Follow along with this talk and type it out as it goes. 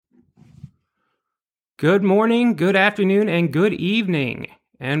Good morning, good afternoon, and good evening,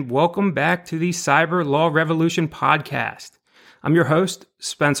 and welcome back to the Cyber Law Revolution podcast. I'm your host,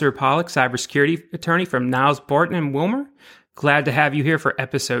 Spencer Pollock, cybersecurity attorney from Niles Barton and Wilmer. Glad to have you here for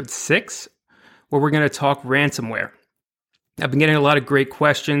episode 6, where we're going to talk ransomware. I've been getting a lot of great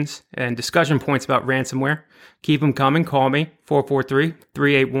questions and discussion points about ransomware. Keep them coming. Call me,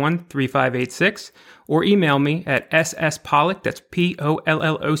 443-381-3586, or email me at sspollock, that's Pollock,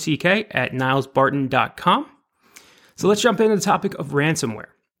 at nilesbarton.com. So let's jump into the topic of ransomware.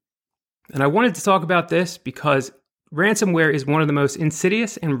 And I wanted to talk about this because ransomware is one of the most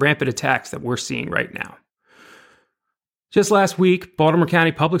insidious and rampant attacks that we're seeing right now. Just last week, Baltimore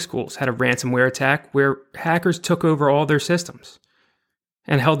County Public Schools had a ransomware attack where hackers took over all their systems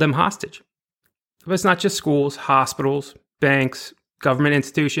and held them hostage. But it's not just schools, hospitals, banks, government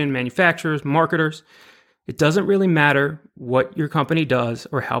institutions, manufacturers, marketers. It doesn't really matter what your company does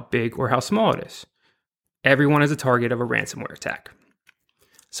or how big or how small it is. Everyone is a target of a ransomware attack.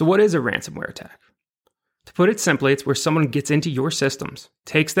 So what is a ransomware attack? To put it simply, it's where someone gets into your systems,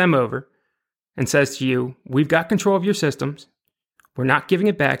 takes them over, and says to you, we've got control of your systems. We're not giving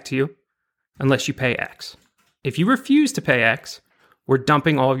it back to you unless you pay X. If you refuse to pay X, we're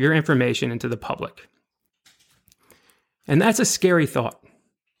dumping all of your information into the public. And that's a scary thought.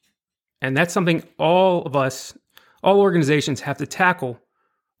 And that's something all organizations have to tackle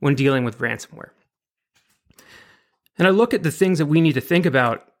when dealing with ransomware. And I look at the things that we need to think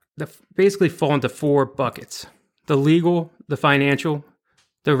about that basically fall into 4 buckets: the legal, the financial,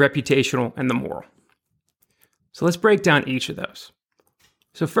 the reputational, and the moral. So let's break down each of those.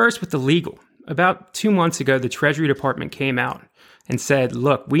 So first with the legal. About 2 months ago, the Treasury Department came out and said,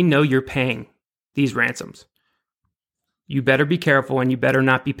 look, we know you're paying these ransoms. You better be careful and you better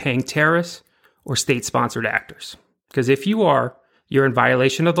not be paying terrorists or state-sponsored actors. Because if you are, you're in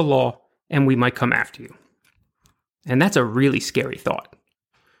violation of the law and we might come after you. And that's a really scary thought.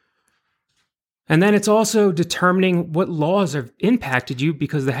 And then it's also determining what laws have impacted you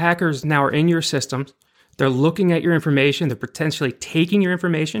because the hackers now are in your systems. They're looking at your information. They're potentially taking your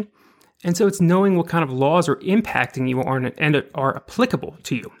information. And so it's knowing what kind of laws are impacting you and are applicable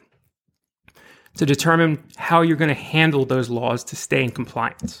to you to determine how you're going to handle those laws to stay in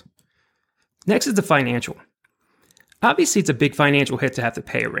compliance. Next is the financial. Obviously, it's a big financial hit to have to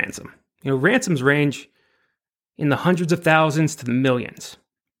pay a ransom. Ransoms range in the hundreds of thousands to the millions,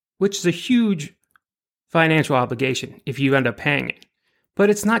 which is a huge financial obligation if you end up paying it. But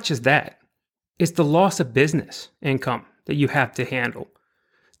it's not just that. It's the loss of business income that you have to handle.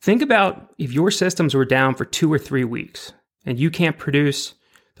 Think about if your systems were down for 2 or 3 weeks and you can't produce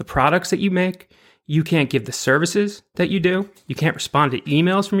the products that you make, you can't give the services that you do, you can't respond to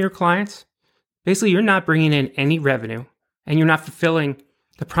emails from your clients. Basically, you're not bringing in any revenue and you're not fulfilling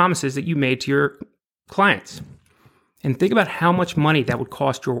the promises that you made to your clients. And think about how much money that would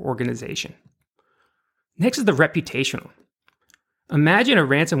cost your organization. Next is the reputational. Imagine a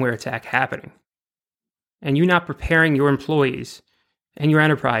ransomware attack happening and you not preparing your employees and your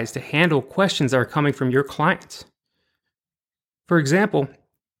enterprise to handle questions that are coming from your clients. For example,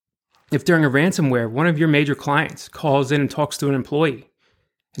 if during a ransomware, one of your major clients calls in and talks to an employee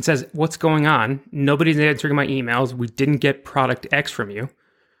and says, what's going on? Nobody's answering my emails. We didn't get product X from you.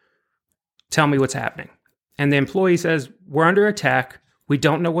 Tell me what's happening. And the employee says, we're under attack. We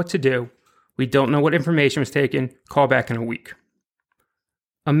don't know what to do. We don't know what information was taken. Call back in a week.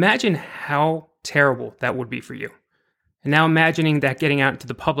 Imagine how terrible that would be for you. And now imagining that getting out into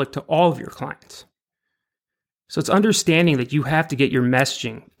the public to all of your clients. So it's understanding that you have to get your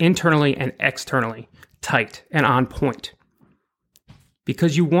messaging internally and externally tight and on point.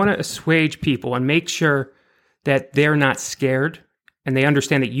 Because you want to assuage people and make sure that they're not scared and they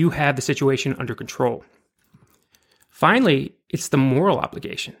understand that you have the situation under control. Finally, it's the moral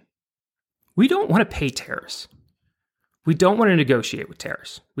obligation. We don't want to pay terrorists. We don't want to negotiate with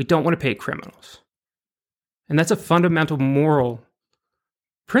terrorists. We don't want to pay criminals. And that's a fundamental moral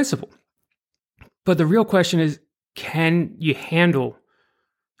principle. But the real question is, can you handle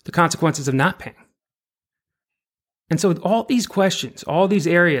the consequences of not paying? And so all these questions, all these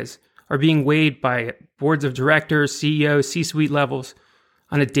areas are being weighed by boards of directors, CEOs, C-suite levels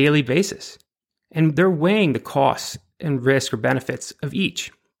on a daily basis. And they're weighing the costs and risk or benefits of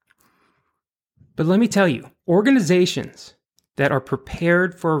each. But let me tell you, organizations that are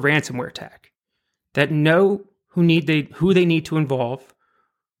prepared for a ransomware attack, that know who they need to involve,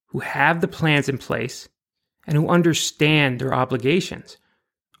 who have the plans in place, and who understand their obligations,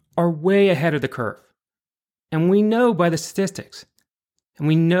 are way ahead of the curve. And we know by the statistics, and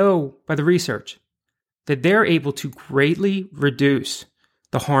we know by the research, that they're able to greatly reduce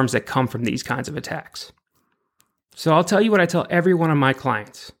the harms that come from these kinds of attacks. So I'll tell you what I tell every one of my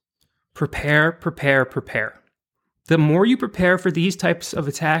clients. Prepare, prepare, prepare. The more you prepare for these types of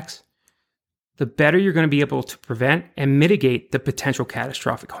attacks, the better you're going to be able to prevent and mitigate the potential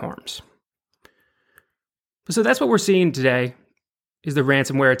catastrophic harms. So that's what we're seeing today, is the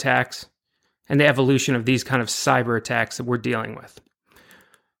ransomware attacks and the evolution of these kind of cyber attacks that we're dealing with.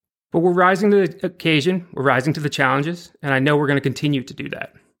 But we're rising to the occasion, we're rising to the challenges, and I know we're going to continue to do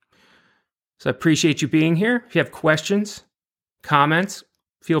that. So I appreciate you being here. If you have questions, comments,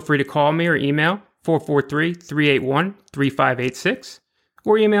 feel free to call me or email 443-381-3586,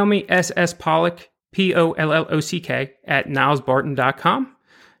 or email me sspolick, Pollock, @nilesbarton.com.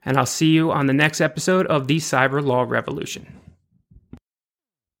 And I'll see you on the next episode of the Cyber Law Revolution.